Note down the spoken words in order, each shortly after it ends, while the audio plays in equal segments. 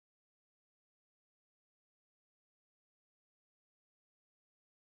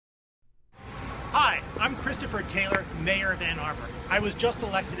I'm Christopher Taylor, Mayor of Ann Arbor. I was just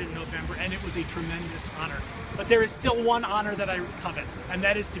elected in November and it was a tremendous honor. But there is still one honor that I covet, and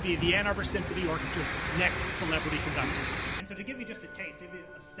that is to be the Ann Arbor Symphony Orchestra's next celebrity conductor. And so to give you just a taste, to give you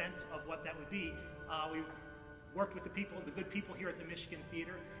a sense of what that would be, we worked with the good people here at the Michigan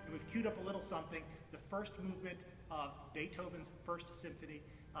Theater, and we've queued up a little something, the first movement of Beethoven's First Symphony.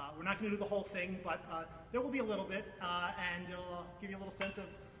 We're not going to do the whole thing, but there will be a little bit, and it'll give you a little sense of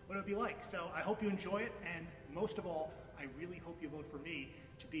what it would be like. So I hope you enjoy it, and most of all, I really hope you vote for me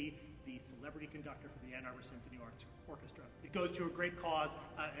to be the celebrity conductor for the Ann Arbor Symphony Orchestra. It goes to a great cause,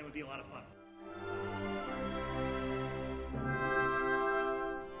 and it would be a lot of fun.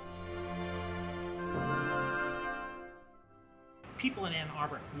 People in Ann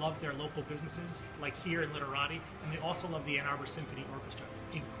Arbor love their local businesses, like here in Literati, and they also love the Ann Arbor Symphony Orchestra,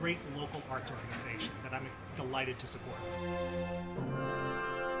 a great local arts organization that I'm delighted to support.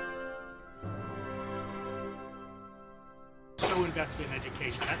 So invested in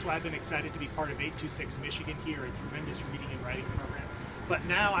education. That's why I've been excited to be part of 826 Michigan here, a tremendous reading and writing program. But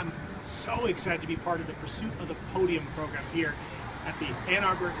now I'm so excited to be part of the Pursuit of the Podium program here at the Ann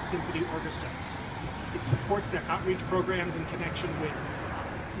Arbor Symphony Orchestra. It supports their outreach programs in connection with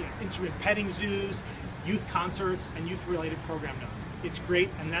instrument petting zoos, youth concerts, and youth-related program notes. It's great,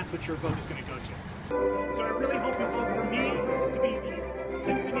 and that's what your vote is going to go to. So I really hope you vote for me to be the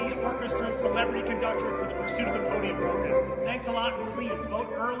Symphony Orchestra's celebrity conductor for the Pursuit of the Podium program. Thanks a lot, and please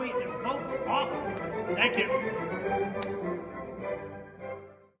vote early and vote often. Thank you.